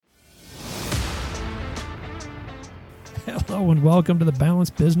Hello and welcome to the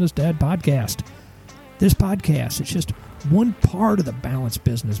Balanced Business Dad Podcast. This podcast is just one part of the Balanced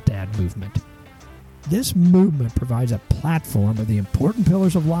Business Dad movement. This movement provides a platform of the important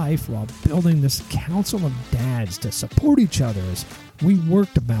pillars of life while building this council of dads to support each other as we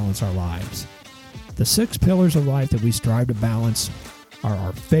work to balance our lives. The 6 pillars of life that we strive to balance are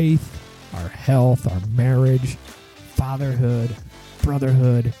our faith, our health, our marriage, fatherhood,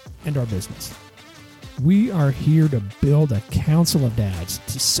 brotherhood, and our business. We are here to build a council of dads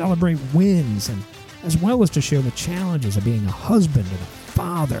to celebrate wins and as well as to share the challenges of being a husband and a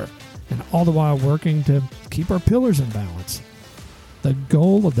father, and all the while working to keep our pillars in balance. The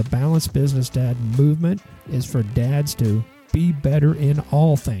goal of the Balanced Business Dad movement is for dads to be better in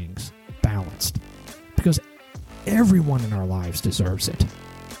all things, balanced, because everyone in our lives deserves it.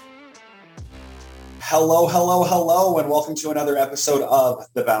 Hello, and welcome to another episode of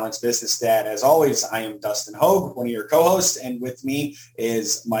The Balanced Business Dad. As always, I am Dustin Hogue, one of your co-hosts, and with me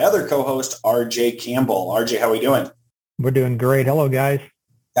is my other co-host, RJ Campbell. RJ, how are we doing? We're doing great. Hello, guys.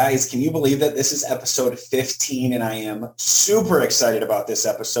 Guys, can you believe that this is episode 15, and I am super excited about this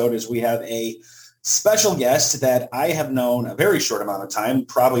episode as we have a special guest that I have known a very short amount of time,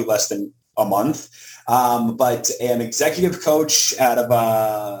 probably less than a month, but an executive coach out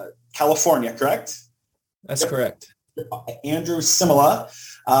of California, correct? That's correct. Andrew Simila.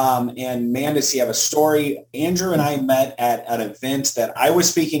 And man, does he have a story. Andrew and I met at an event that I was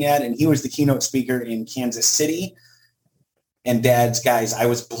speaking at, and he was the keynote speaker in Kansas City. And dads, guys, I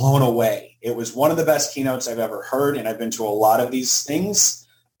was blown away. It was one of the best keynotes I've ever heard, and I've been to a lot of these things,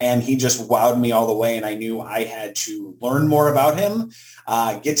 and he just wowed me all the way, and I knew I had to learn more about him,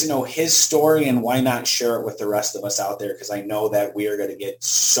 get to know his story, and why not share it with the rest of us out there, because I know that we are going to get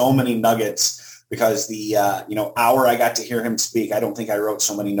so many nuggets. Because the hour I got to hear him speak, I don't think I wrote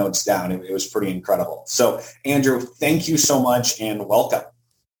so many notes down. It was pretty incredible. So, Andrew, thank you so much and welcome.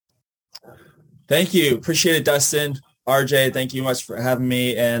 Thank you. Appreciate it, Dustin. RJ, thank you much for having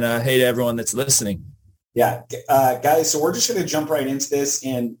me. And hey to everyone that's listening. Yeah, guys, so we're just going to jump right into this.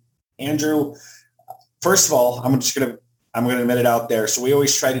 And Andrew, first of all, I'm going to admit it out there. So we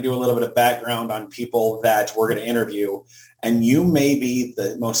always try to do a little bit of background on people that we're going to interview. And you may be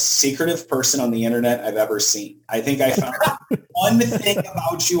the most secretive person on the internet I've ever seen. I think I found one thing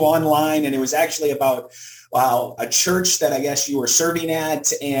about you online, and it was actually about, a church that I guess you were serving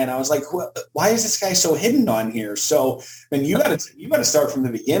at. And I was like, why is this guy so hidden on here? So, you got to start from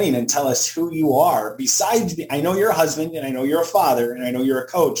the beginning and tell us who you are. Besides, I know you're a husband, and I know you're a father, and I know you're a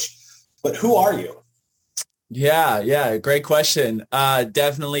coach, but who are you? Yeah. Great question.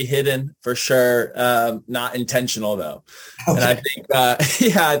 Definitely hidden for sure. Not intentional though. Okay.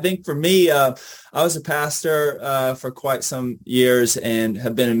 And I think for me, I was a pastor for quite some years and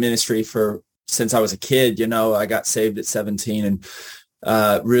have been in ministry since I was a kid. I got saved at 17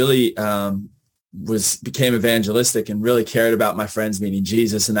 and really became evangelistic and really cared about my friends meeting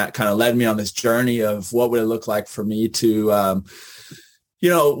Jesus. And that kind of led me on this journey of what would it look like for me to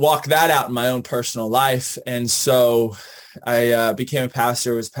walk that out in my own personal life. And so I became a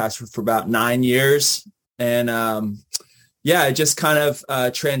pastor, was pastor for about 9 years. And I just kind of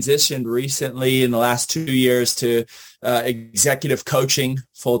transitioned recently in the last 2 years to executive coaching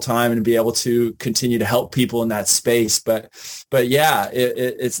full time and be able to continue to help people in that space. But yeah,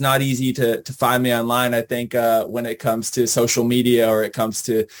 it's not easy to find me online. I think when it comes to social media or it comes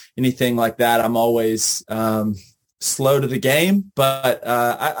to anything like that, I'm always slow to the game, but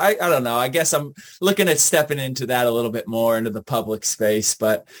I don't know. I guess I'm looking at stepping into that a little bit more into the public space.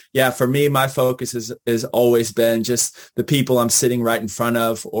 But yeah, for me, my focus has always been just the people I'm sitting right in front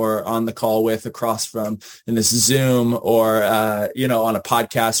of or on the call with across from in this Zoom or, on a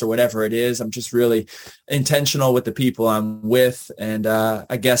podcast or whatever it is. I'm just really intentional with the people I'm with. And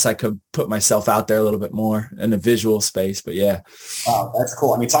I guess I could put myself out there a little bit more in the visual space, but yeah. Wow, that's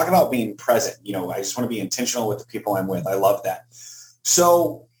cool. Talk about being present. I just want to be intentional with the people I'm with. I love that.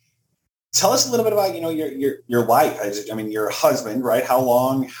 So tell us a little bit about, your wife. You're a husband, right? How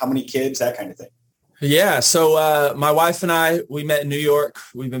long, how many kids, that kind of thing. Yeah. So my wife and I, we met in New York.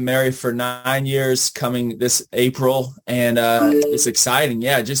 We've been married for 9 years coming this April. And it's exciting.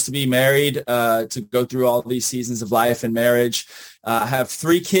 Yeah. Just to be married, to go through all these seasons of life and marriage. I have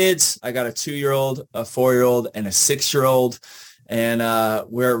 3 kids. I got a 2-year-old, a 4-year-old, and a 6-year-old. And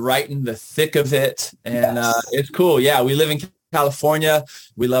we're right in the thick of it. And it's cool. Yeah. We live in California.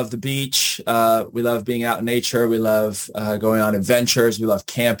 We love the beach. We love being out in nature. We love going on adventures. We love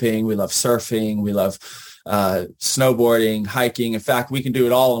camping. We love surfing. We love snowboarding, hiking. In fact, we can do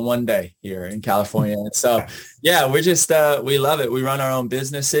it all in one day here in California. And so, yeah, we're just, we love it. We run our own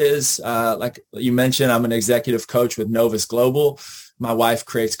businesses. Like you mentioned, I'm an executive coach with Novus Global. My wife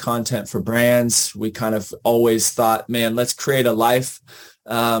creates content for brands. We kind of always thought, man, let's create a life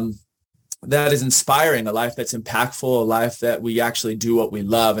that is inspiring, a life that's impactful, a life that we actually do what we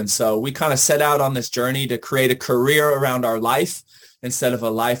love. And so we kind of set out on this journey to create a career around our life instead of a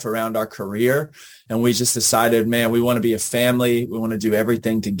life around our career. And we just decided, man, we want to be a family. We want to do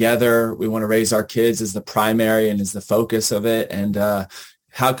everything together. We want to raise our kids as the primary and as the focus of it. And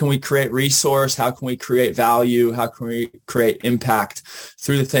how can we create resource? How can we create value? How can we create impact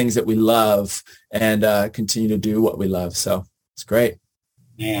through the things that we love and continue to do what we love? So it's great.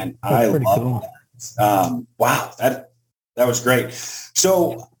 Man, I love that. Wow, that was great.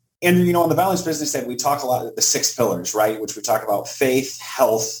 So, Andrew, on the Balance Business Ed, we talk a lot of the 6 pillars, right? Which we talk about: faith,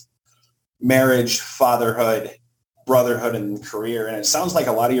 health, marriage, fatherhood, brotherhood, and career. And it sounds like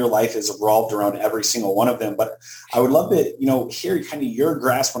a lot of your life is revolved around every single one of them. But I would love to, hear kind of your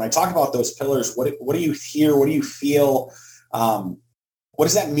grasp when I talk about those pillars. What do you hear? What do you feel? What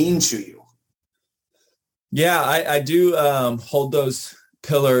does that mean to you? Yeah, I do hold those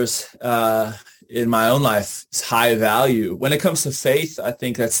pillars in my own life is high value. When it comes to faith, I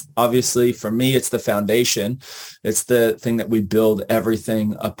think that's obviously, for me, it's the foundation. It's the thing that we build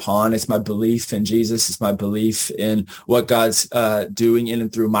everything upon. It's my belief in Jesus. It's my belief in what God's doing in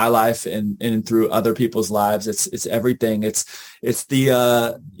and through my life and in and through other people's lives. It's everything. It's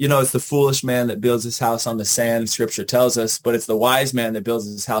the it's the foolish man that builds his house on the sand, Scripture tells us, but it's the wise man that builds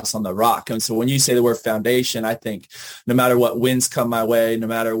his house on the rock. And so when you say the word foundation, I think no matter what winds come my way, no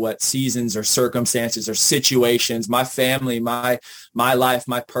matter what seasons or circumstances or situations, my family, my life,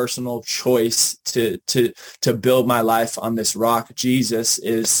 my personal choice to build my life on this rock, Jesus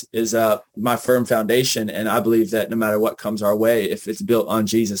is my firm foundation. And I believe that no matter what comes our way, if it's built on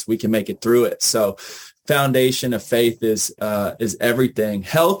Jesus, we can make it through it. So foundation of faith is everything.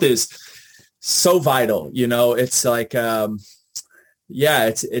 Health is so vital. It's like,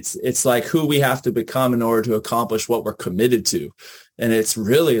 it's like who we have to become in order to accomplish what we're committed to. And it's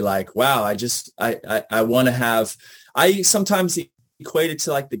really like, wow, I want to have, I sometimes equate it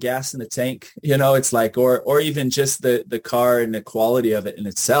to like the gas in the tank, it's like, or even just the car and the quality of it in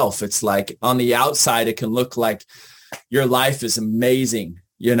itself. It's like on the outside, it can look like your life is amazing,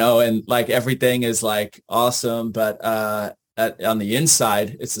 and like everything is like awesome. But on the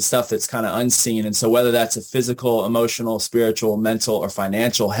inside, it's the stuff that's kind of unseen. And so whether that's a physical, emotional, spiritual, mental, or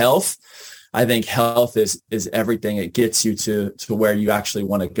financial health, I think health is everything. It gets you to where you actually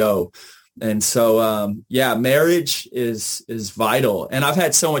want to go. And so, marriage is vital. And I've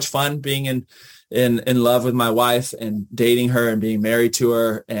had so much fun being in love with my wife and dating her and being married to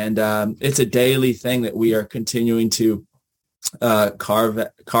her. And it's a daily thing that we are continuing to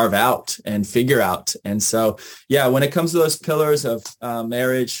carve out and figure out. And so, when it comes to those pillars of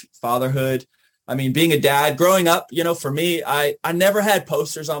marriage, fatherhood, I mean, being a dad, growing up, for me, I never had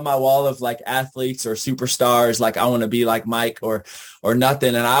posters on my wall of like athletes or superstars, like I want to be like Mike or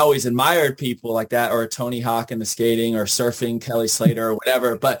nothing. And I always admired people like that, or Tony Hawk in the skating, or surfing, Kelly Slater or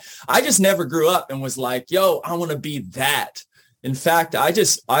whatever. But I just never grew up and was like, yo, I want to be that. In fact, I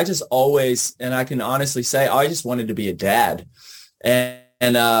just always, and I can honestly say, I just wanted to be a dad. And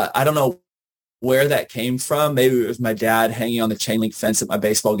I don't know where that came from. Maybe it was my dad hanging on the chain link fence at my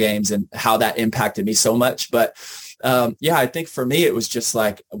baseball games and how that impacted me so much. But I think for me, it was just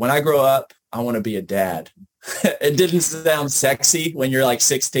like, when I grow up, I want to be a dad. It didn't sound sexy when you're like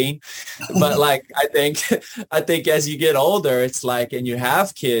 16, but like, I think as you get older, it's like, and you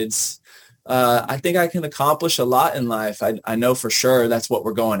have kids, I think I can accomplish a lot in life. I know for sure that's what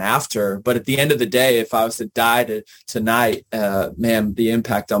we're going after. But at the end of the day, if I was to die tonight, man, the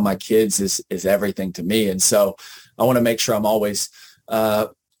impact on my kids is everything to me. And so I want to make sure I'm always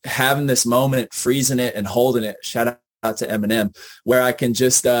having this moment, freezing it and holding it. Shout out to Eminem, where I can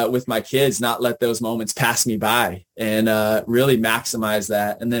just, with my kids, not let those moments pass me by and really maximize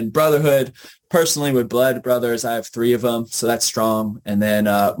that. And then brotherhood, personally with blood brothers, I have 3 of them. So that's strong. And then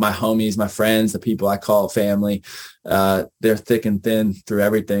my homies, my friends, the people I call family, they're thick and thin through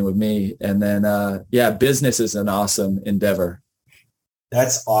everything with me. And then, business is an awesome endeavor.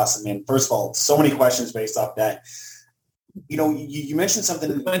 That's awesome, man. First of all, so many questions based off that. You mentioned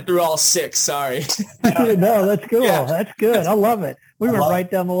something. We went through all 6. Sorry. No, that's cool. Yeah. That's good. I love it. We went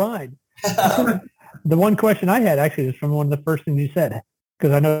right down the line. The one question I had actually was from one of the first things you said,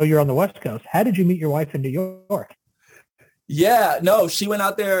 because I know you're on the West Coast. How did you meet your wife in New York? Yeah, no, she went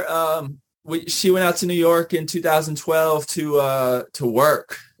out there. She went out to New York in 2012 to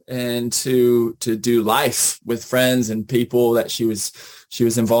work. and to do life with friends and people that she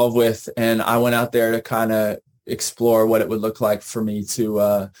was involved with. And I went out there to kind of explore what it would look like for me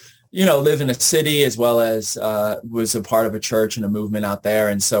to live in a city, as well as was a part of a church and a movement out there.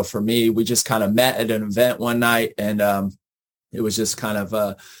 And so for me, we just kind of met at an event one night, and it was just kind of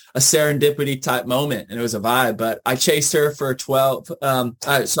a serendipity type moment, and it was a vibe. But I chased her for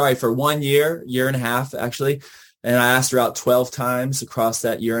for 1 year and a half, actually. And I asked her out 12 times across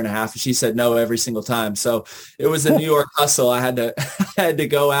that year and a half. And she said no every single time. So it was a New York hustle. I had to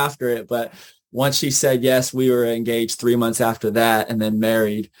go after it. But once she said yes, we were engaged 3 months after that, and then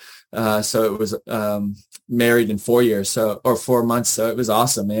married. So it was married in 4 years, or 4 months. So it was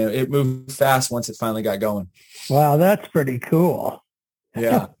awesome, man. It moved fast once it finally got going. Wow, that's pretty cool.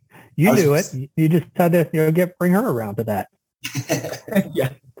 Yeah. You do it. You just had to bring her around to that. Yeah.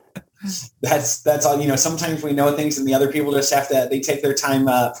 That's all. Sometimes we know things and the other people just they take their time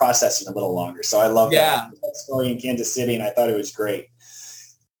processing a little longer. So I love that story in Kansas City, and I thought it was great.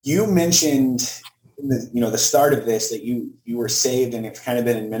 You mentioned in the start of this that you were saved and have kind of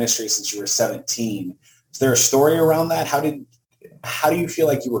been in ministry since you were 17. Is there a story around that? How do you feel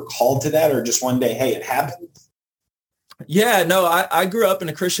like you were called to that, or just one day, hey, it happened? Yeah, no, I grew up in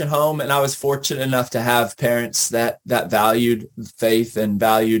a Christian home, and I was fortunate enough to have parents that valued faith and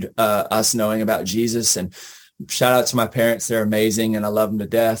valued us knowing about Jesus. And shout out to my parents. They're amazing, and I love them to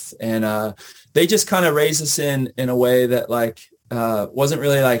death. And they just kind of raised us in a way that wasn't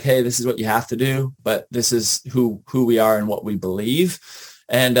really like, hey, this is what you have to do, but this is who we are and what we believe.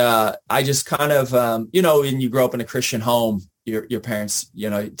 And I just kind of, when you grow up in a Christian home, your parents,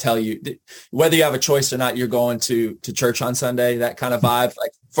 tell you whether you have a choice or not, you're going to church on Sunday, that kind of vibe.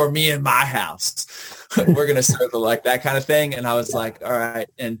 Like for me in my house, we're going to serve like that kind of thing. And I was like, all right.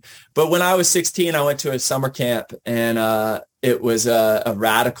 But when I was 16, I went to a summer camp, and it was a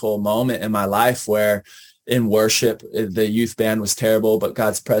radical moment in my life where in worship, the youth band was terrible, but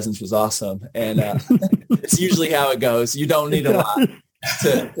God's presence was awesome. And it's usually how it goes. You don't need a lot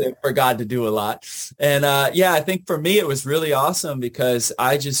for God to do a lot. And I think for me, it was really awesome because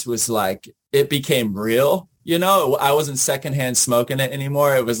I just was like, it became real. I wasn't secondhand smoking it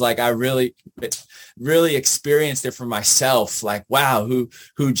anymore. It was like I really experienced it for myself. Like, wow,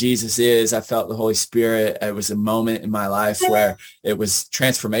 who Jesus is. I felt the Holy Spirit. It was a moment in my life where it was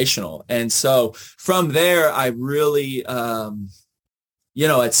transformational. And so from there, I really,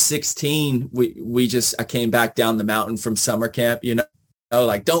 at 16, I came back down the mountain from summer camp,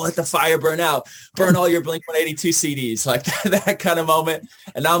 like, don't let the fire burn out, burn all your Blink-182 CDs, like that kind of moment.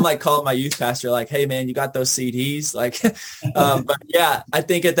 And now I'm like calling my youth pastor, like, hey man, you got those CDs? Like, but yeah, I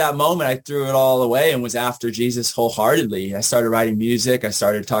think at that moment I threw it all away and was after Jesus wholeheartedly. I started writing music. I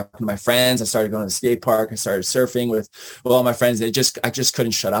started talking to my friends. I started going to the skate park. I started surfing with all my friends. I just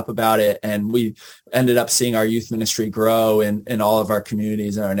couldn't shut up about it. And we ended up seeing our youth ministry grow in all of our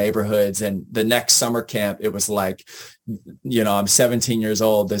communities and our neighborhoods. And the next summer camp, it was like, I'm 17 years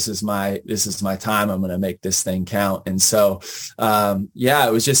old. This is my time. I'm going to make this thing count. And so,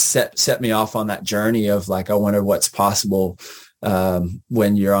 it was just set me off on that journey of like, I wonder what's possible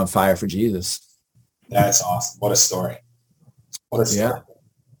when you're on fire for Jesus. That's awesome. What a story. What a story. Yeah.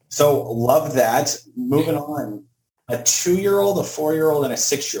 So love that. Moving on, a 2-year-old, a 4-year-old, and a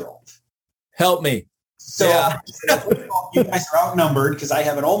 6-year-old. Help me. So you guys are outnumbered because I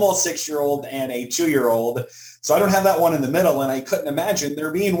have an almost 6-year-old and a 2-year-old. So I don't have that one in the middle, and I couldn't imagine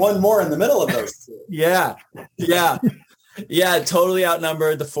there being one more in the middle of those two. Yeah, totally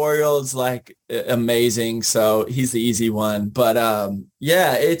outnumbered. The 4-year-old's like amazing, so he's the easy one. But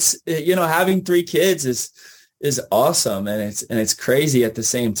it's having 3 kids is awesome, and it's crazy at the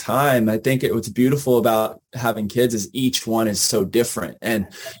same time. I think what's beautiful about having kids is each one is so different. And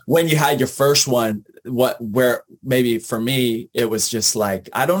when you had your first one, where maybe for me it was just like,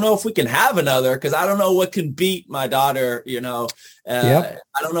 I don't know if we can have another because I don't know what can beat my daughter. I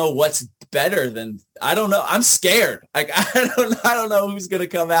don't know what's better than, I don't know. I'm scared. Like I don't know who's gonna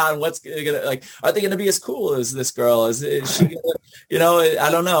come out and what's gonna, like, are they gonna be as cool as this girl? Is she gonna, I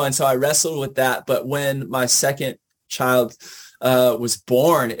don't know. And so I wrestled with that. But when my second child was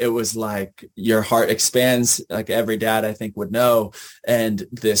born, it was like your heart expands, like every dad I think would know. And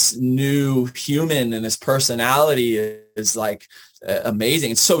this new human and this personality is like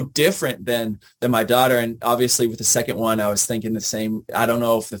amazing. It's so different than my daughter. And obviously with the second one, I was thinking the same. I don't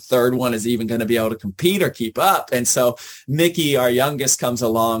know if the third one is even going to be able to compete or keep up. And so Mickey, our youngest, comes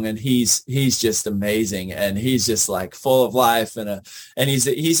along, and he's just amazing. And he's just like full of life, and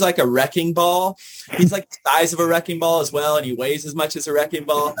he's like a wrecking ball. He's like the size of a wrecking ball as well. And he weighs as much as a wrecking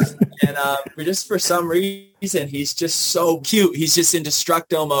ball. And we're just, for some reason, reason, he's just so cute. He's just in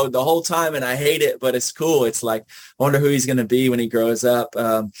destructo mode the whole time, and I hate it, but it's cool. It's like, I wonder who he's going to be when he grows up.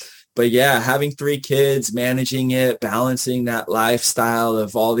 But yeah, having 3 kids, managing it, balancing that lifestyle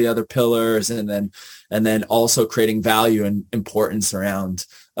of all the other pillars, and then also creating value and importance around,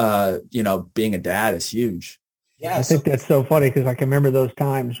 being a dad is huge. Yeah, I think that's so funny because I can remember those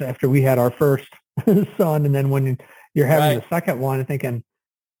times after we had our first son, and then when you're having the second one, and thinking,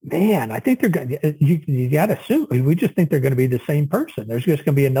 man, I think they're going. You got to sue. We just think they're going to be the same person. There's just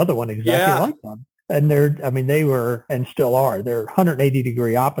going to be another one exactly like them. And they were and still are. They're 180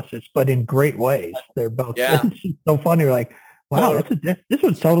 degree opposites, but in great ways. They're both it's so funny. You're like, wow, this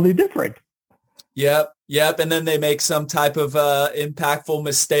one's totally different. Yep. And then they make some type of impactful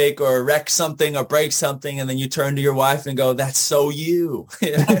mistake or wreck something or break something. And then you turn to your wife and go, that's so you.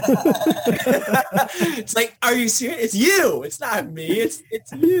 It's like, are you serious? It's you. It's not me. It's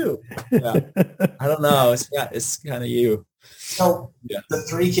you. Yeah. I don't know. It's kind of you. So the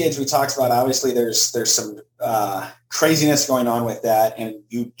 3 kids we talked about, obviously there's some craziness going on with that. And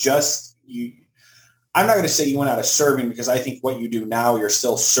I'm not going to say you went out of serving, because I think what you do now, you're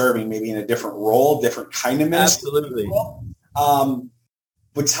still serving, maybe in a different role, different kind of ministry. Absolutely.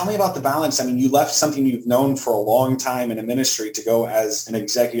 But tell me about the balance. I mean, you left something you've known for a long time in a ministry to go as an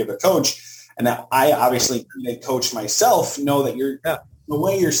executive, a coach. And now I obviously, a coach myself, know that the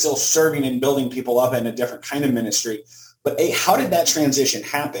way you're still serving and building people up in a different kind of ministry. But how did that transition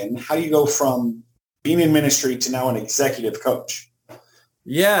happen? How do you go from being in ministry to now an executive coach?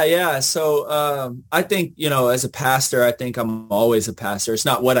 Yeah. So I think, as a pastor, I think I'm always a pastor. It's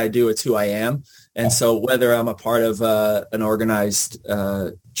not what I do, it's who I am. And so whether I'm a part of an organized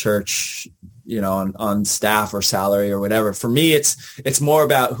church, on staff or salary or whatever, for me, it's more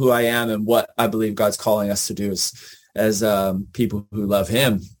about who I am and what I believe God's calling us to do as people who love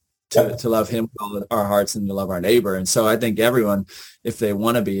him. To love him with all our hearts and to love our neighbor. And so I think everyone, if they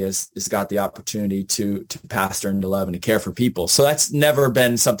want to be, has got the opportunity to pastor and to love and to care for people. So that's never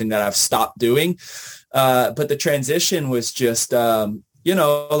been something that I've stopped doing. But the transition was just,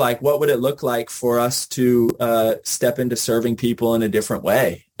 like, what would it look like for us to step into serving people in a different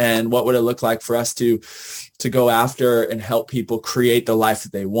way? And what would it look like for us to go after and help people create the life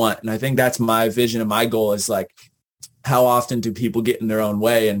that they want? And I think that's my vision and my goal is, like, how often do people get in their own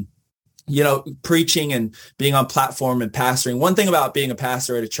way? And preaching and being on platform and pastoring. One thing about being a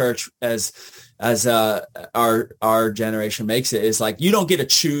pastor at a church, as our generation makes it, is like, you don't get to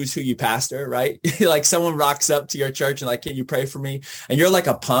choose who you pastor, right? Like, someone rocks up to your church and like, can you pray for me? And you're like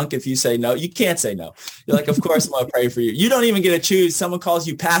a punk if you say no. You can't say no. You're like, of course I'm going to pray for you. You don't even get to choose. Someone calls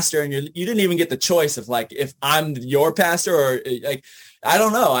you pastor and you didn't even get the choice of, like, if I'm your pastor or, like, I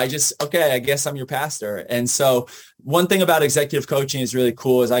don't know. I guess I'm your pastor. And so one thing about executive coaching is really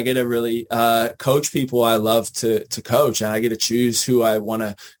cool is I get to really coach people I love to coach, and I get to choose who I want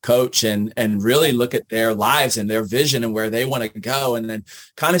to coach and really look at their lives and their vision and where they want to go, and then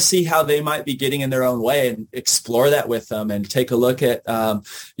kind of see how they might be getting in their own way and explore that with them and take a look at,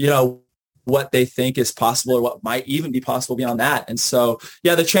 what they think is possible or what might even be possible beyond that. And so,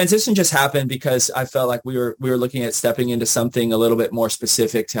 the transition just happened because I felt like we were looking at stepping into something a little bit more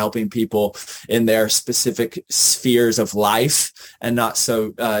specific to helping people in their specific spheres of life and not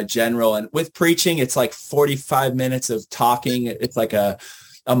so general. And with preaching, it's like 45 minutes of talking. It's like a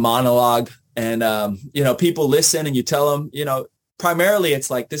monologue, and, people listen and you tell them, primarily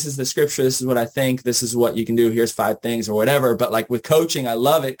it's like, this is the scripture. This is what I think. This is what you can do. Here's 5 things or whatever. But like with coaching, I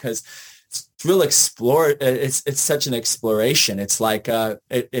love it because it's real it's such an exploration. It's like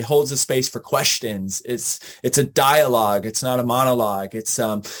it holds a space for questions. It's a dialogue. It's not a monologue.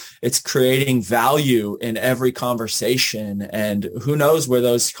 It's creating value in every conversation, and who knows where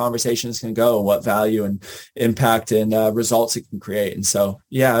those conversations can go and what value and impact and results it can create. And so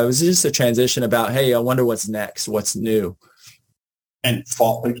it was just a transition about, hey, I wonder what's next, what's new. And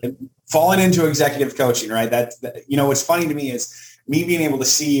falling into executive coaching, right? What's funny to me is me being able to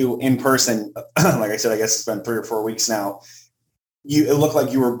see you in person. Like I said, I guess it's been 3 or 4 weeks now. It looked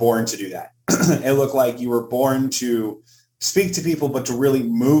like you were born to do that. It looked like you were born to speak to people, but to really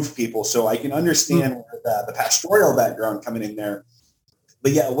move people. So I can understand the pastoral background coming in there.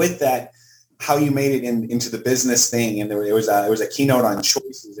 But with that, how you made it into the business thing. And it was a keynote on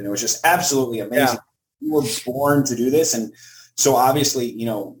choices, and it was just absolutely amazing. Yeah. You were born to do this. And so obviously,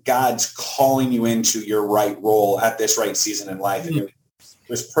 God's calling you into your right role at this right season in life. And it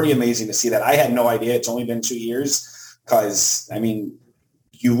was pretty amazing to see that. I had no idea. It's only been 2 years because,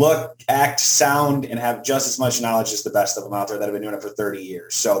 you look, act, sound, and have just as much knowledge as the best of them out there that have been doing it for 30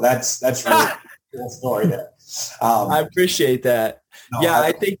 years. So that's really a cool story there. I appreciate that. No, Yeah,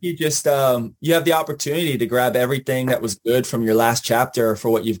 I think you just you have the opportunity to grab everything that was good from your last chapter for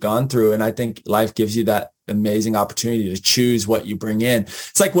what you've gone through. And I think life gives you that amazing opportunity to choose what you bring in.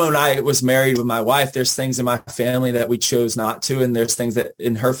 It's like when I was married with my wife, there's things in my family that we chose not to, and there's things that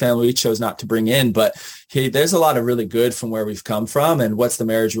in her family we chose not to bring in. But there's a lot of really good from where we've come from, and what's the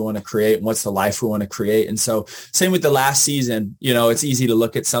marriage we want to create and what's the life we want to create. And so same with the last season, it's easy to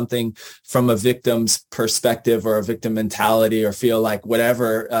look at something from a victim's perspective or a victim mentality or feel like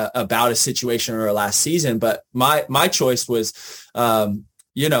whatever about a situation or a last season. But my choice was,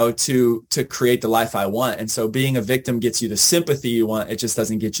 to create the life I want. And so being a victim gets you the sympathy you want. It just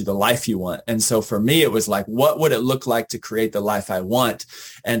doesn't get you the life you want. And so for me, it was like, what would it look like to create the life I want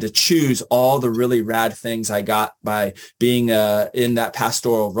and to choose all the really rad things I got by being in that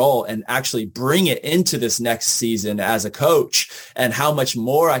pastoral role and actually bring it into this next season as a coach, and how much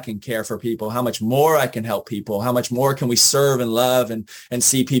more I can care for people, how much more I can help people, how much more can we serve and love and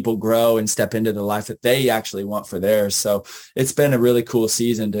see people grow and step into the life that they actually want for theirs. So it's been a really cool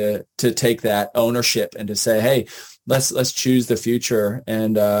season to take that ownership and to say, hey, let's choose the future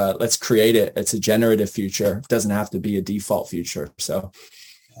and let's create it. It's a generative future. It doesn't have to be a default future. So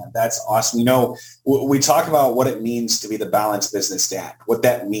that's awesome. We talk about what it means to be the balanced business dad, what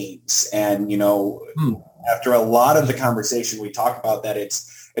that means. And, after a lot of the conversation, we talk about that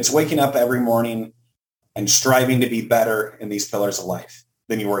it's waking up every morning and striving to be better in these pillars of life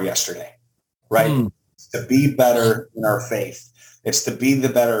than you were yesterday, right? To be better in our faith. It's to be the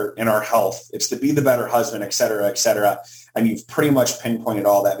better in our health. It's to be the better husband, et cetera, et cetera. And you've pretty much pinpointed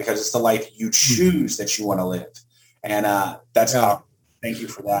all that because it's the life you choose that you want to live. And that's how. Thank you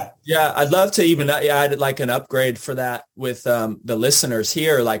for that. Yeah, I'd love to even add like an upgrade for that with the listeners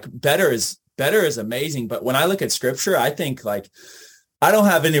here. Like better is amazing. But when I look at scripture, I think like I don't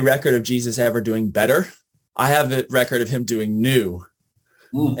have any record of Jesus ever doing better. I have a record of him doing new.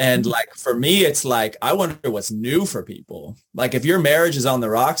 And like, for me, it's like, I wonder what's new for people. Like if your marriage is on the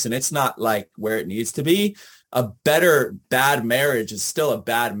rocks and it's not like where it needs to be, a better bad marriage is still a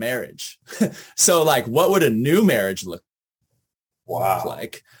bad marriage. So like, what would a new marriage look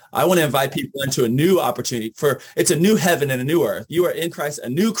like? I want to invite people into a new opportunity it's a new heaven and a new earth. You are in Christ, a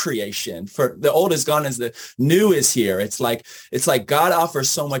new creation. For the old is gone as the new is here. It's like God offers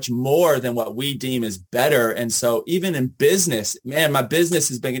so much more than what we deem as better. And so even in business, man, my business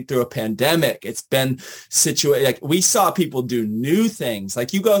has been through a pandemic. It's been situated. Like we saw people do new things.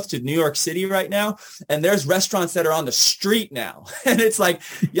 Like you go to New York City right now and there's restaurants that are on the street now. And it's like,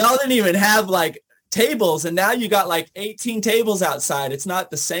 y'all didn't even have like tables, and now you got like 18 tables outside. It's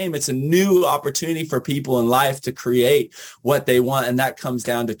not the same. It's a new opportunity for people in life to create what they want, and that comes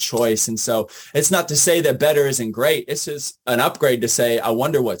down to choice. And so it's not to say that better isn't great. It's just an upgrade to say, I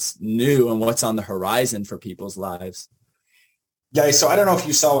wonder what's new and what's on the horizon for people's lives. Guys, so I don't know if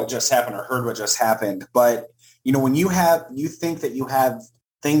you saw what just happened or heard what just happened, but when you think that you have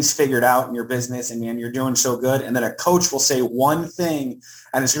things figured out in your business and man, you're doing so good. And then a coach will say one thing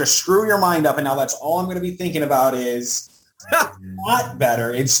and it's going to screw your mind up. And now that's all I'm going to be thinking about is not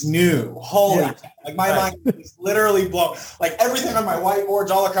better. It's new. Holy, like my mind is literally blown. Like everything on my whiteboards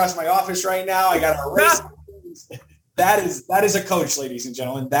all across my office right now. I got to erase. That is a coach, ladies and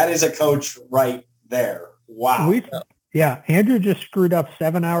gentlemen. That is a coach right there. Wow. Andrew just screwed up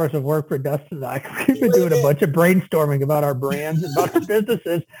 7 hours of work for Dustin and I. We've been doing a bunch of brainstorming about our brands and about our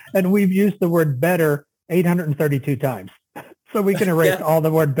businesses, and we've used the word better 832 times. So we can erase all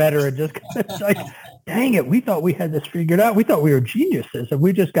the word better and just it's like, dang it, we thought we had this figured out. We thought we were geniuses, and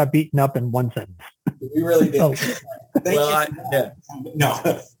we just got beaten up in one sentence. We really did.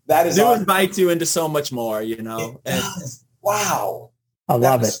 No, that is awesome. Invite you into so much more, Wow. I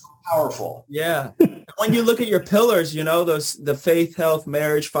love it. So powerful. Yeah. When you look at your pillars, the faith, health,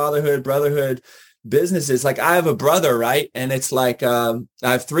 marriage, fatherhood, brotherhood, businesses, like I have a brother, right? And it's like, I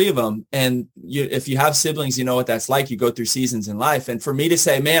have 3 of them. And if you have siblings, you know what that's like. You go through seasons in life. And for me to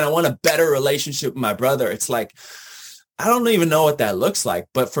say, man, I want a better relationship with my brother, it's like, I don't even know what that looks like.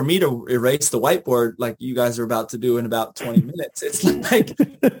 But for me to erase the whiteboard like you guys are about to do in about 20 minutes, it's like,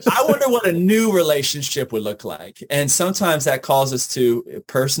 I wonder what a new relationship would look like. And sometimes that calls us to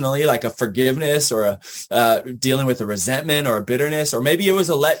personally like a forgiveness or dealing with a resentment or a bitterness, or maybe it was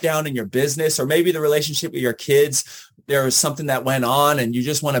a letdown in your business, or maybe the relationship with your kids. There was something that went on and you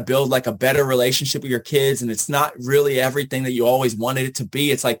just want to build like a better relationship with your kids. And it's not really everything that you always wanted it to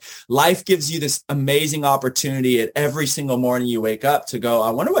be. It's like life gives you this amazing opportunity at every single morning you wake up to go, I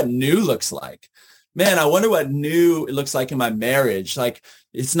wonder what new looks like. Man, I wonder what new it looks like in my marriage. Like,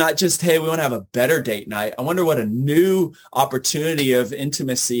 it's not just, hey, we want to have a better date night. I wonder what a new opportunity of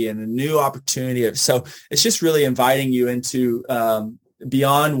intimacy and a new opportunity of, so it's just really inviting you into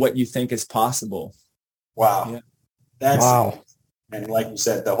beyond what you think is possible. Wow. Yeah. That's, wow. And like you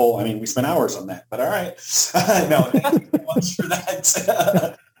said, we spent hours on that, but all right. No, thank you so much for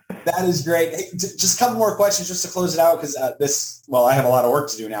that. That is great. Hey, just a couple more questions just to close it out, because I have a lot of work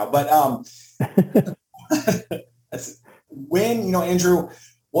to do now, but when, Andrew,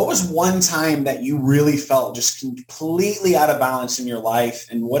 what was one time that you really felt just completely out of balance in your life,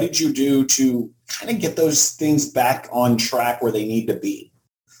 and what did you do to kind of get those things back on track where they need to be?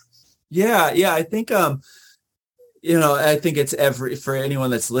 Yeah. I think, I think it's for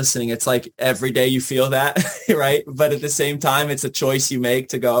anyone that's listening, it's like every day you feel that, right? But at the same time, it's a choice you make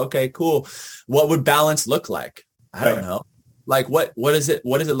to go, okay, cool. What would balance look like? I don't know. Like, what does it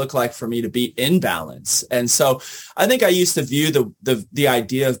look like for me to be in balance? And so I think I used to view the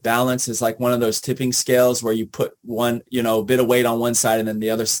idea of balance as like one of those tipping scales where you put one, bit of weight on one side and then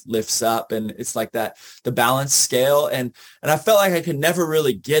the other lifts up. And it's like that, the balance scale. And I felt like I could never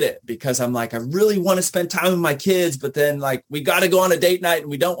really get it, because I'm like, I really want to spend time with my kids, but then like, we got to go on a date night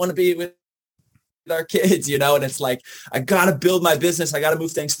and we don't want to be with our kids, and it's like, I got to build my business. I got to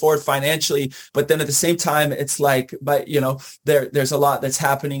move things forward financially. But then at the same time, it's like, but there's a lot that's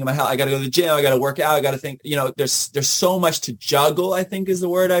happening in my house. I got to go to the gym. I got to work out. I got to think, there's so much to juggle, I think is the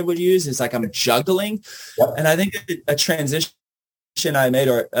word I would use. It's like I'm juggling. Yep. And I think a transition I made,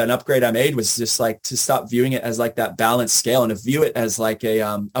 or an upgrade I made, was just like to stop viewing it as like that balance scale and to view it as like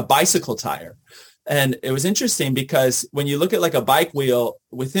a bicycle tire. And it was interesting because when you look at like a bike wheel,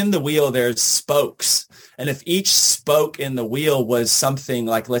 within the wheel, there's spokes. And if each spoke in the wheel was something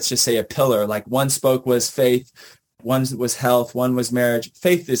like, let's just say a pillar, like one spoke was faith, one was health, one was marriage.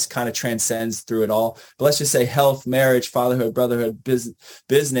 Faith is kind of transcends through it all. But let's just say health, marriage, fatherhood, brotherhood,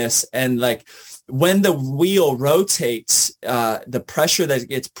 business. And like when the wheel rotates, the pressure that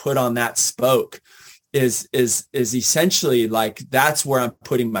gets put on that spoke is essentially like, that's where I'm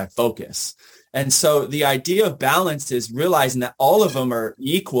putting my focus. And so the idea of balance is realizing that all of them are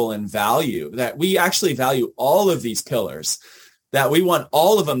equal in value, that we actually value all of these pillars, that we want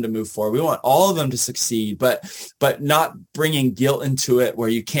all of them to move forward. We want all of them to succeed, but not bringing guilt into it where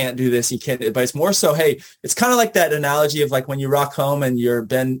you can't do this, you can't, but it's more so, hey, it's kind of like that analogy of like when you rock home and you're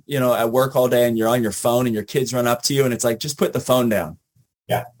been, at work all day and you're on your phone and your kids run up to you and it's like, just put the phone down.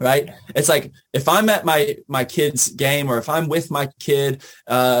 Yeah. Right. It's like if I'm at my kid's game, or if I'm with my kid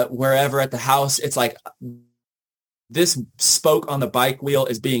wherever at the house, it's like this spoke on the bike wheel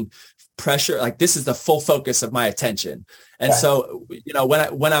is being pressure. Like this is the full focus of my attention. And so,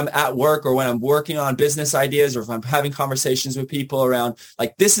 when I'm at work or when I'm working on business ideas, or if I'm having conversations with people around,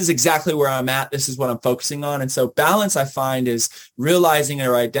 like, this is exactly where I'm at. This is what I'm focusing on. And so balance, I find, is realizing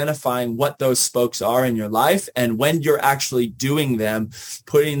or identifying what those spokes are in your life. And when you're actually doing them,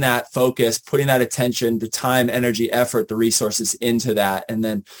 putting that focus, putting that attention, the time, energy, effort, the resources into that. And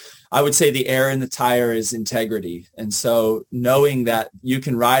then I would say the air in the tire is integrity. And so knowing that you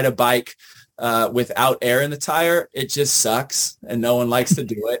can ride a bike without air in the tire, it just sucks and no one likes to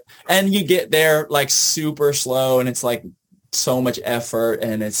do it. And you get there like super slow and it's like so much effort.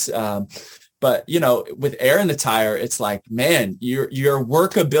 And it's, but with air in the tire, it's like, man, your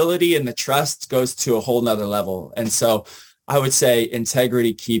workability and the trust goes to a whole nother level. And so I would say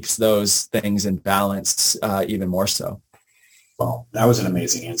integrity keeps those things in balance even more so. Well, that was an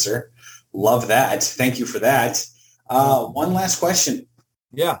amazing answer. Love that. Thank you for that. One last question.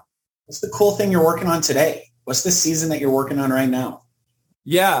 Yeah. What's the cool thing you're working on today? What's the season that you're working on right now?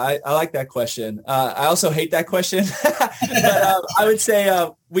 Yeah, I like that question. I also hate that question. But I would say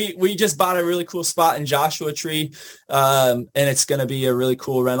we just bought a really cool spot in Joshua Tree, and it's going to be a really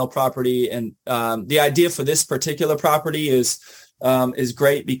cool rental property. And the idea for this particular property is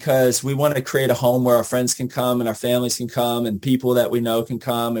great because we want to create a home where our friends can come and our families can come and people that we know can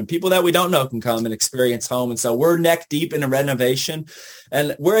come and people that we don't know can come and experience home. And so we're neck deep in a renovation,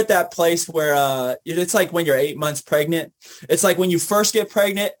 and we're at that place where it's like when you're 8 months pregnant. It's like when you first get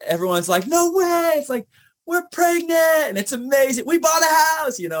pregnant, everyone's like, no way. It's like, we're pregnant and it's amazing. We bought a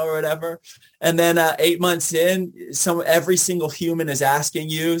house, or whatever. And then 8 months in, every single human is asking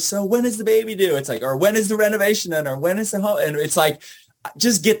you, so when is the baby due? It's like, or when is the renovation done? Or when is the home? And it's like,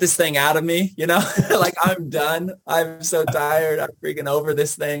 just get this thing out of me, like I'm done. I'm so tired. I'm freaking over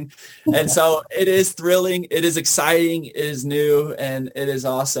this thing. And so it is thrilling. It is exciting. It is new and it is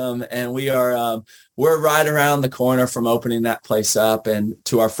awesome. And we're right around the corner from opening that place up and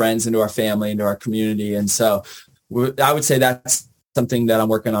to our friends and to our family and to our community. And so I would say that's something that I'm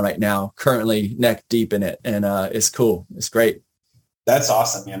working on right now, currently neck deep in it. And it's cool. It's great. That's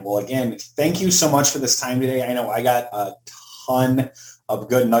awesome, man. Well, again, thank you so much for this time today. I know I got a ton of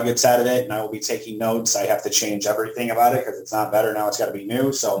good nuggets out of it, and I will be taking notes. I have to change everything about it because it's not better now. It's got to be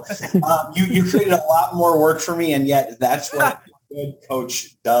new. So you created a lot more work for me, and yet that's what a good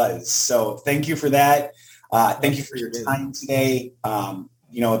coach does. So thank you for that. Thank you for your time today.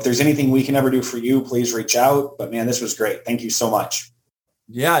 If there's anything we can ever do for you, please reach out. But, man, this was great. Thank you so much.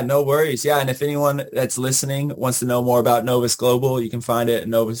 Yeah, no worries. Yeah, and if anyone that's listening wants to know more about Novus Global, you can find it at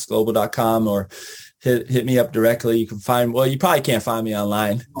novusglobal.com or hit me up directly. You can you probably can't find me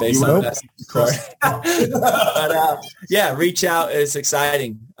online based on that. But reach out. It's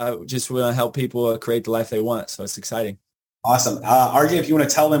exciting. Just want to help people create the life they want. So it's exciting. Awesome. RJ, if you want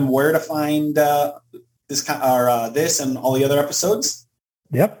to tell them where to find this and all the other episodes.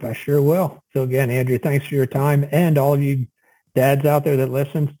 Yep, I sure will. So again, Andrew, thanks for your time, and all of you dads out there that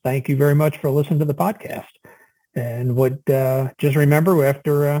listen, thank you very much for listening to the podcast. And just remember,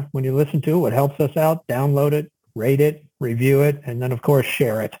 after when you listen to it, what helps us out, download it, rate it, review it, and then of course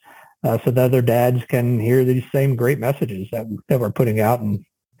share it, so that other dads can hear these same great messages that we're putting out, and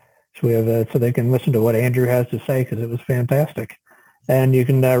so so they can listen to what Andrew has to say, because it was fantastic. And you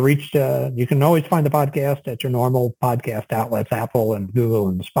can you can always find the podcast at your normal podcast outlets, Apple and Google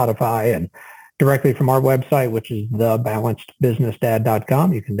and Spotify, and directly from our website, which is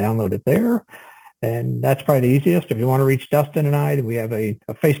thebalancedbusinessdad.com. You can download it there. And that's probably the easiest. If you want to reach Dustin and I, we have a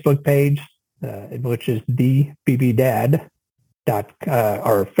Facebook page, which is thebbdad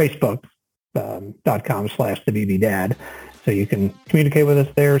or facebook.com/thebbdad. So you can communicate with us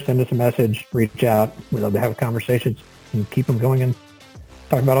there, send us a message, reach out. We'd love to have conversations and keep them going and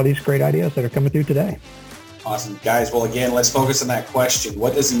talk about all these great ideas that are coming through today. Awesome. Guys, well, again, let's focus on that question.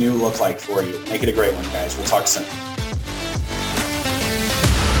 What does new look like for you? Make it a great one, guys. We'll talk soon.